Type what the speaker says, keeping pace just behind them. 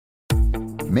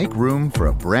Make room for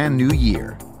a brand new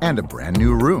year and a brand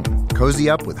new room. Cozy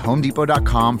up with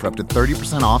HomeDepot.com for up to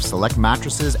 30% off select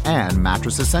mattresses and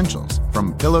mattress essentials.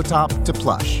 From pillow top to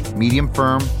plush, medium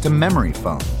firm to memory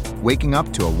foam. Waking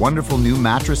up to a wonderful new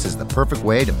mattress is the perfect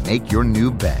way to make your new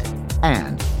bed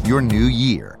and your new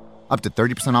year. Up to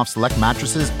 30% off select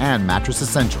mattresses and mattress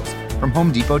essentials from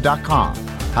HomeDepot.com.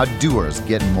 How doers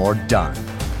get more done.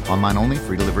 Online only.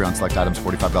 Free delivery on select items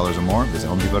 $45 or more. Visit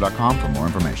HomeDepot.com for more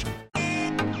information.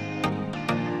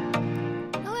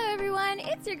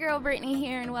 It's your girl Brittany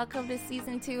here, and welcome to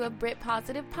Season 2 of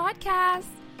BPPodcast.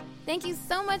 Thank you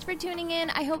so much for tuning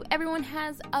in. I hope everyone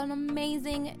has an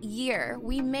amazing year.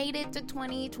 We made it to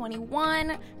 2021,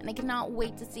 and I cannot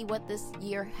wait to see what this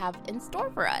year have in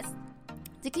store for us.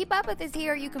 To keep up with us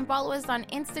here, you can follow us on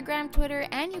Instagram, Twitter,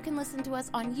 and you can listen to us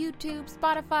on YouTube,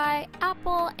 Spotify,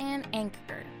 Apple, and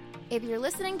Anchor. If you're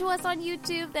listening to us on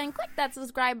YouTube, then click that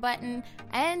subscribe button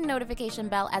and notification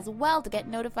bell as well to get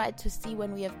notified to see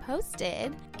when we have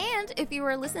posted. And if you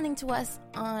are listening to us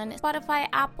on Spotify,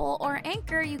 Apple, or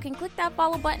Anchor, you can click that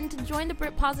follow button to join the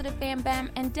Brit Positive Fam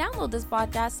Bam and download this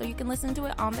podcast so you can listen to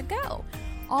it on the go.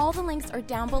 All the links are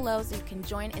down below so you can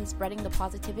join in spreading the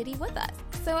positivity with us.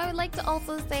 So I would like to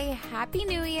also say Happy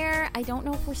New Year. I don't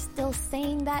know if we're still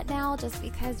saying that now just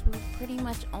because we're pretty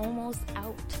much almost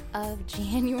out of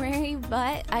January,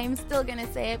 but I'm still going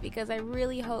to say it because I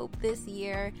really hope this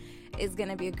year is going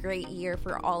to be a great year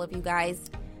for all of you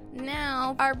guys.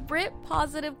 Now, our Brit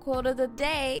Positive quote of the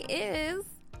day is,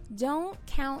 "Don't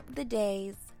count the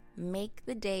days, make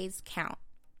the days count."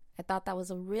 I thought that was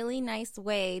a really nice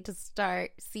way to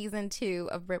start Season 2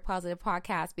 of Brit Positive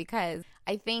Podcast because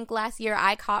I think last year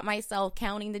I caught myself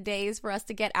counting the days for us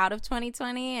to get out of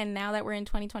 2020, and now that we're in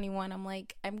 2021, I'm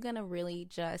like, I'm going to really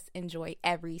just enjoy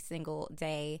every single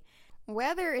day.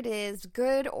 Whether it is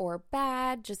good or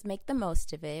bad, just make the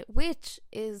most of it, which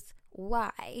is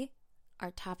why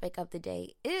our topic of the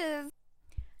day is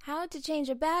how to change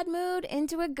a bad mood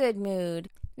into a good mood.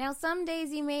 Now, some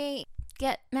days you may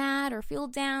get mad or feel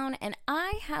down, and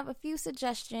I have a few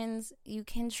suggestions you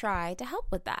can try to help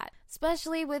with that,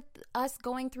 especially with us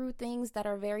going through things that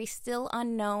are very still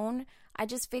unknown. I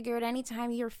just figured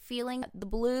anytime you're feeling the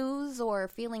blues or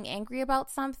feeling angry about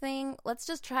something, let's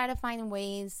just try to find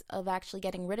ways of actually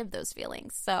getting rid of those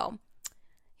feelings. So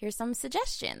here's some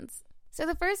suggestions. So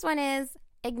the first one is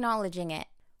acknowledging it.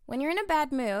 When you're in a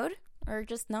bad mood or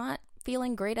just not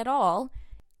feeling great at all,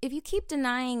 if you keep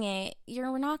denying it,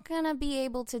 you're not going to be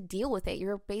able to deal with it.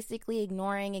 You're basically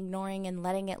ignoring, and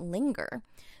letting it linger.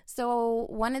 So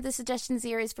one of the suggestions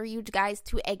here is for you guys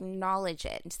to acknowledge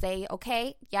it and say,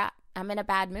 okay, yeah, I'm in a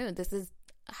bad mood. This is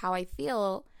how I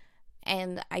feel,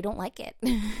 and I don't like it.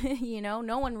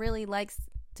 No one really likes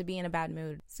to be in a bad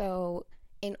mood. So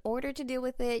in order to deal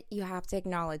with it, you have to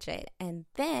acknowledge it. And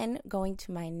then going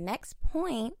to my next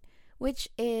point, which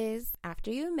is after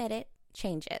you admit it,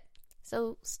 change it.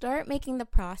 So start making the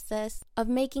process of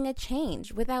making a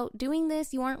change. Without doing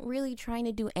this, you aren't really trying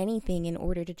to do anything in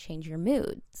order to change your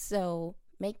mood. So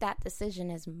make that decision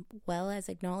as well as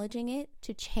acknowledging it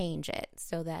to change it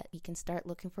so that you can start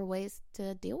looking for ways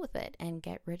to deal with it and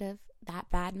get rid of that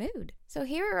bad mood. So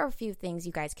here are a few things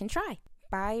you guys can try.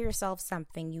 Buy yourself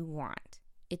something you want.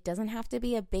 It doesn't have to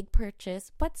be a big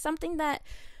purchase, but something that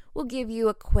will give you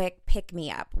a quick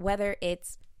pick-me-up, whether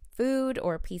it's food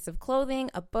or a piece of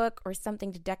clothing, a book, or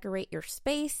something to decorate your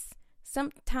space.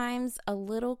 Sometimes a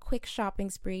little quick shopping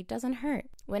spree doesn't hurt.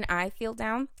 When I feel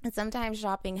down, and sometimes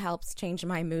shopping helps change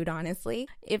my mood, honestly.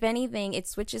 If anything, it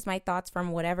switches my thoughts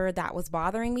from whatever that was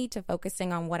bothering me to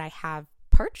focusing on what I have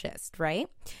purchased, right?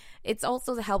 It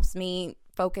also helps me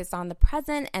focus on the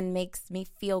present and makes me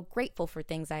feel grateful for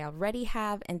things I already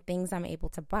have and things I'm able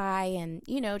to buy, and,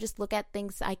 just look at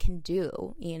things I can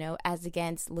do, as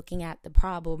against looking at the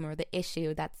problem or the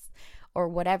issue or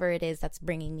whatever it is that's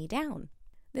bringing me down.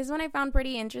 This one I found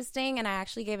pretty interesting, and I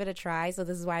actually gave it a try, so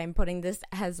this is why I'm putting this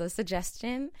as a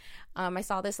suggestion. I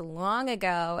saw this long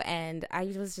ago, and I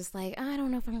was just like, I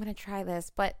don't know if I'm going to try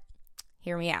this, but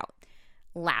hear me out.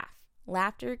 Laugh.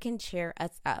 Laughter can cheer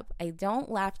us up. I don't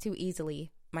laugh too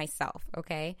easily myself,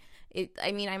 okay?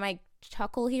 I might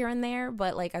chuckle here and there,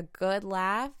 but like a good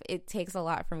laugh, it takes a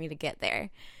lot for me to get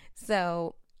there.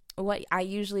 So what I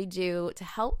usually do to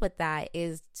help with that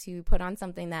is to put on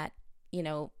something that,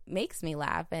 makes me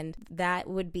laugh. And that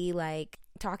would be like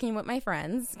talking with my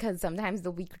friends, because sometimes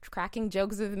they'll be cracking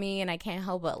jokes with me and I can't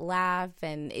help but laugh,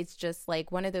 and it's just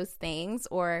like one of those things.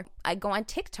 Or I go on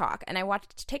TikTok and I watch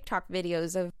TikTok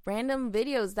videos of random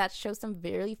videos that show some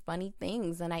very funny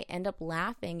things, and I end up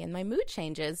laughing and my mood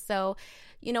changes. So,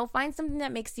 find something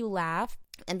that makes you laugh.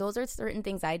 And those are certain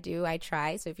things I do, I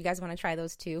try. So if you guys want to try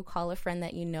those too, call a friend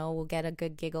that you know will get a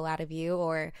good giggle out of you,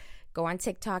 or go on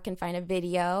TikTok and find a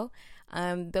video.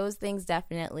 Those things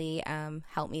definitely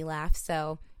help me laugh.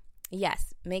 So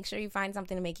yes, make sure you find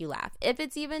something to make you laugh. If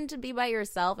it's even to be by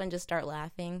yourself and just start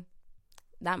laughing,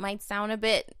 that might sound a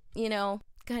bit,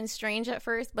 kind of strange at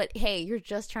first, but hey, you're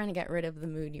just trying to get rid of the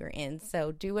mood you're in.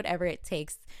 So do whatever it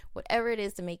takes, whatever it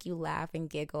is to make you laugh and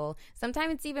giggle.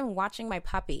 Sometimes it's even watching my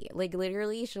puppy. Like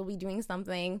literally, she'll be doing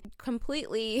something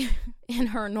completely in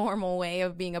her normal way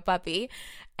of being a puppy,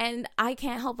 and I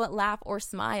can't help but laugh or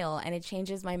smile, and it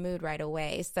changes my mood right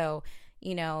away. So,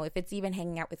 if it's even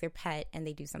hanging out with your pet and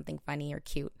they do something funny or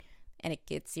cute and it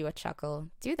gets you a chuckle,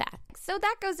 do that. So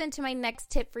that goes into my next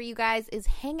tip for you guys, is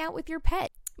hang out with your pet.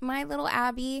 My little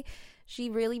Abby, she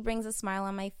really brings a smile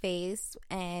on my face,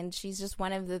 and she's just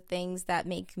one of the things that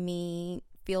make me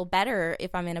feel better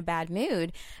if I'm in a bad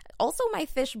mood. Also, my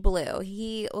fish Blue,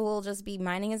 he will just be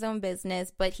minding his own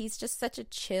business, but he's just such a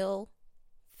chill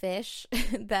fish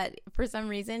that for some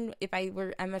reason, if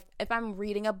I'm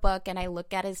reading a book and I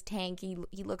look at his tank,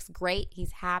 he looks great,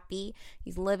 he's happy,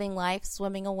 he's living life,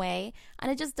 swimming away,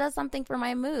 and it just does something for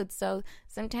my mood. So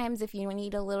sometimes if you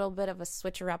need a little bit of a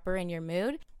switcher-upper in your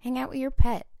mood, hang out with your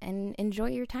pet and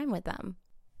enjoy your time with them.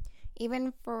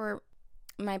 Even for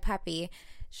my puppy,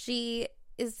 she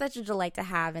is such a delight to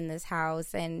have in this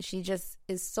house, and she just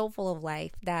is so full of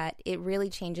life that it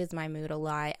really changes my mood a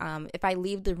lot. If I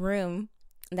leave the room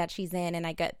that she's in and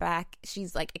I get back,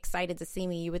 she's like excited to see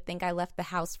me. You would think I left the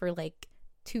house for like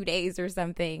 2 days or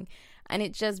something, and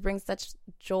it just brings such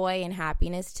joy and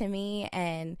happiness to me.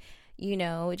 And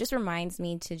it just reminds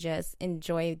me to just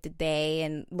enjoy the day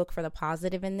and look for the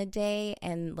positive in the day,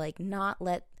 and like not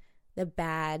let the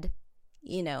bad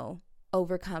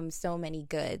overcome so many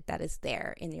good that is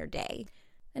there in your day.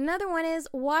 Another one is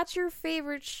watch your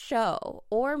favorite show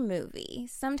or movie.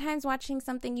 Sometimes watching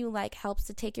something you like helps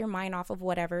to take your mind off of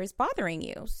whatever is bothering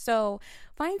you. So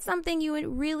find something you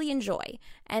would really enjoy,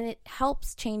 and it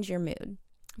helps change your mood.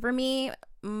 For me,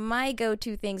 my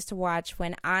go-to things to watch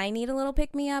when I need a little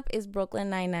pick-me-up is Brooklyn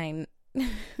Nine-Nine.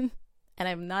 And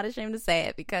I'm not ashamed to say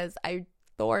it because I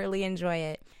thoroughly enjoy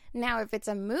it. Now, if it's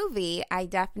a movie, I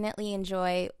definitely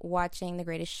enjoy watching The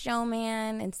Greatest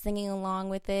Showman and singing along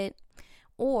with it,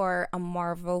 or a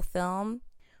Marvel film,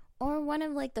 or one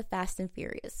of like the Fast and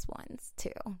Furious ones too.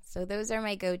 So those are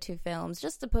my go-to films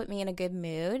just to put me in a good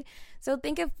mood. So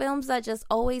think of films that just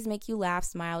always make you laugh,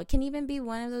 smile. It can even be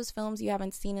one of those films you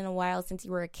haven't seen in a while since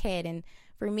you were a kid. And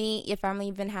for me, if I'm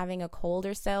even having a cold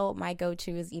or so, my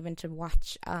go-to is even to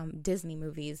watch Disney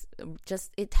movies.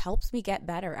 Just, it helps me get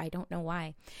better. I don't know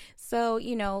why. So,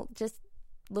 just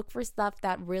look for stuff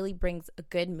that really brings a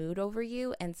good mood over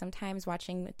you, and sometimes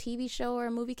watching a TV show or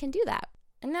a movie can do that.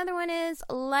 Another one is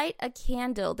light a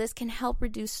candle. This can help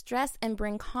reduce stress and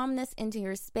bring calmness into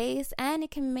your space, and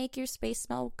it can make your space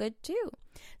smell good too.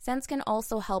 Scents can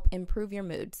also help improve your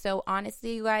mood. So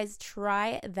honestly, you guys,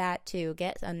 try that too.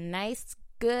 Get a nice,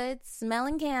 good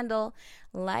smelling candle,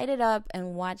 light it up,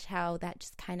 and watch how that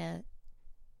just kind of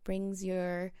brings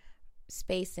your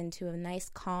space into a nice,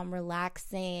 calm,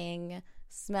 relaxing,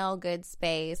 smell good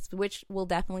space, which will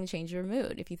definitely change your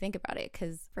mood if you think about it.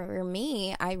 Because for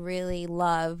me, I really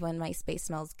love when my space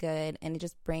smells good, and it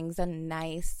just brings a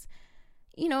nice,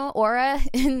 aura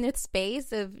in its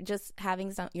space of just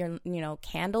having your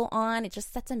candle on. It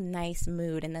just sets a nice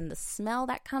mood, and then the smell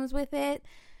that comes with it.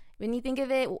 When you think of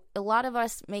it, a lot of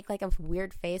us make like a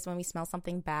weird face when we smell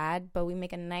something bad, but we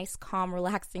make a nice, calm,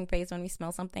 relaxing face when we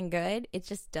smell something good. It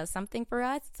just does something for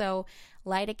us. So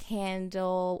light a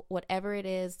candle, whatever it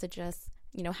is, to just,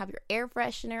 have your air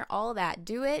freshener, all that.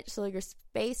 Do it so your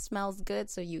space smells good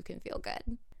so you can feel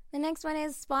good. The next one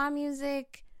is spa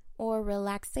music or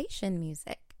relaxation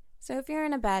music. So if you're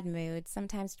in a bad mood,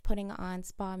 sometimes putting on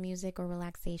spa music or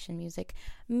relaxation music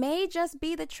may just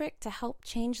be the trick to help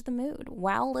change the mood.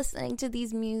 While listening to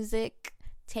these music,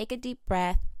 take a deep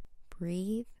breath,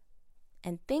 breathe,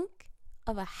 and think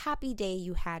of a happy day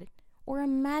you had, or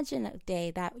imagine a day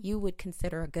that you would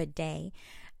consider a good day.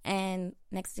 And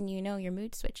next thing you know, your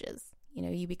mood switches.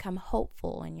 You become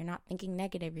hopeful, and you're not thinking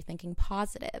negative, you're thinking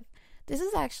positive. This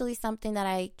is actually something that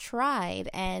I tried,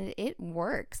 and it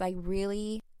works. I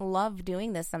really love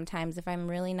doing this sometimes. If I'm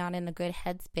really not in a good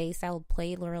headspace, I'll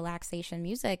play the relaxation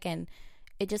music, and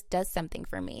it just does something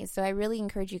for me. So I really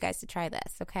encourage you guys to try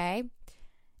this, okay?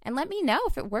 And let me know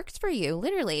if it works for you.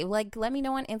 Literally, like, let me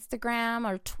know on Instagram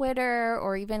or Twitter,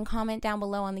 or even comment down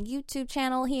below on the YouTube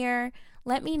channel here.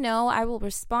 Let me know. I will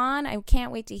respond. I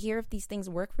can't wait to hear if these things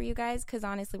work for you guys, because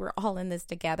honestly, we're all in this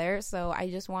together. So I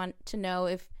just want to know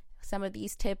if some of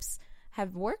these tips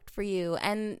have worked for you,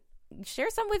 and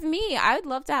share some with me. I would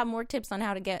love to have more tips on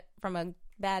how to get from a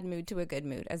bad mood to a good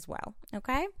mood as well.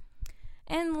 Okay?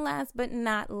 And last but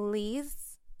not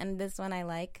least, and this one I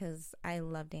like because I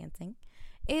love dancing,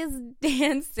 is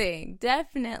dancing.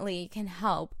 Definitely can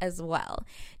help as well.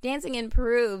 Dancing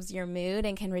improves your mood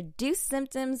and can reduce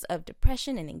symptoms of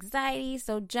depression and anxiety.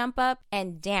 So jump up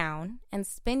and down and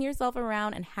spin yourself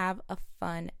around and have a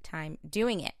fun time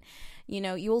doing it. You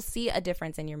know, you will see a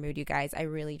difference in your mood, you guys. I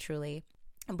really, truly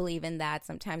believe in that.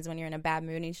 Sometimes when you're in a bad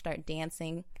mood and you start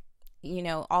dancing, you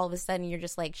know, all of a sudden you're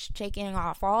just like shaking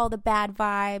off all the bad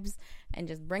vibes and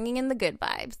just bringing in the good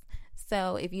vibes.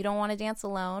 So if you don't want to dance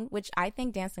alone, which I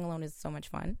think dancing alone is so much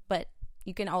fun, but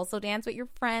you can also dance with your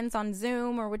friends on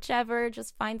Zoom or whichever.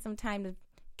 Just find some time to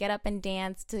get up and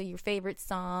dance to your favorite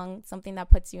song, something that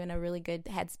puts you in a really good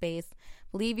headspace.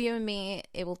 Believe you and me,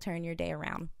 it will turn your day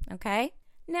around, okay?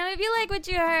 Now, if you like what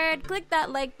you heard, click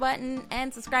that like button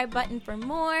and subscribe button for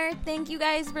more. Thank you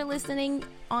guys for listening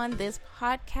on this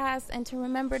podcast, and to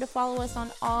remember to follow us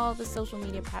on all the social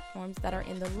media platforms that are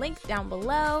in the link down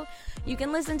below. You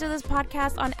can listen to this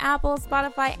podcast on Apple,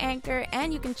 Spotify, Anchor,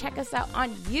 and you can check us out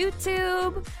on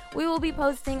YouTube. We will be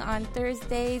posting on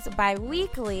Thursdays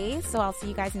bi-weekly, so I'll see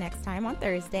you guys next time on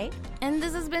Thursday. And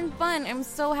this has been fun. I'm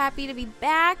so happy to be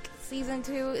back. Season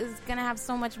 2 is going to have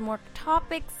so much more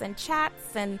topics and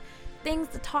chats and things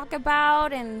to talk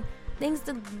about and things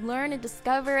to learn and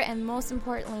discover, and most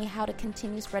importantly, how to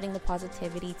continue spreading the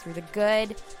positivity through the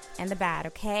good and the bad,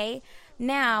 okay?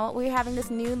 Now, we're having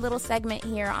this new little segment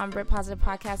here on Brit Positive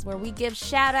Podcast where we give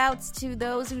shout outs to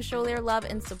those who show their love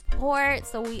and support.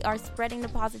 So we are spreading the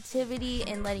positivity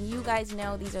and letting you guys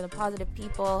know these are the positive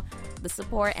people. The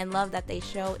support and love that they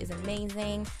show is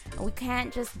amazing. And we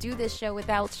can't just do this show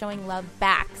without showing love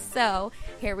back. So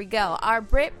here we go. Our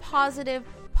Brit Positive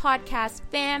Podcast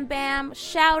Bam Bam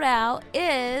shout out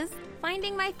is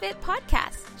Finding My Fit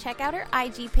Podcast. Check out her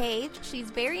IG page. She's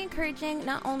very encouraging,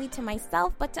 not only to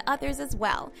myself, but to others as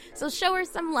well. So show her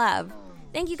some love.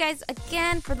 Thank you guys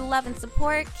again for the love and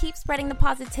support. Keep spreading the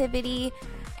positivity.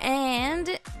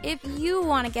 And if you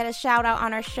want to get a shout out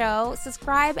on our show,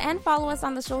 subscribe and follow us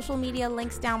on the social media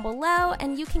links down below,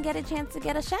 and you can get a chance to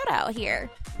get a shout out here.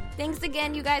 Thanks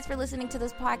again, you guys, for listening to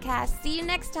this podcast. See you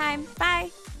next time. Bye.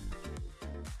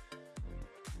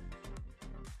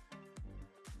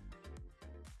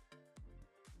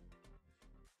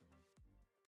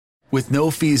 With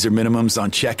no fees or minimums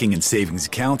on checking and savings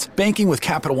accounts, banking with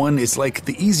Capital One is like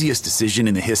the easiest decision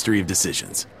in the history of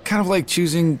decisions. Kind of like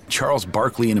choosing Charles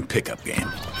Barkley in a pickup game.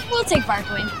 We'll take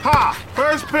Barkley. Ha!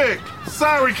 First pick.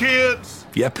 Sorry, kids.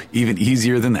 Yep, even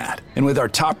easier than that. And with our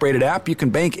top-rated app, you can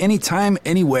bank anytime,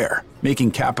 anywhere,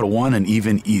 making Capital One an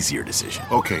even easier decision.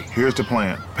 Okay, here's the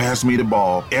plan. Pass me the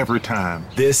ball every time.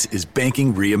 This is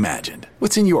banking reimagined.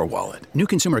 What's in your wallet? New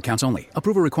consumer accounts only.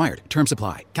 Approval required. Terms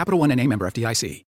apply. Capital One N.A. member FDIC.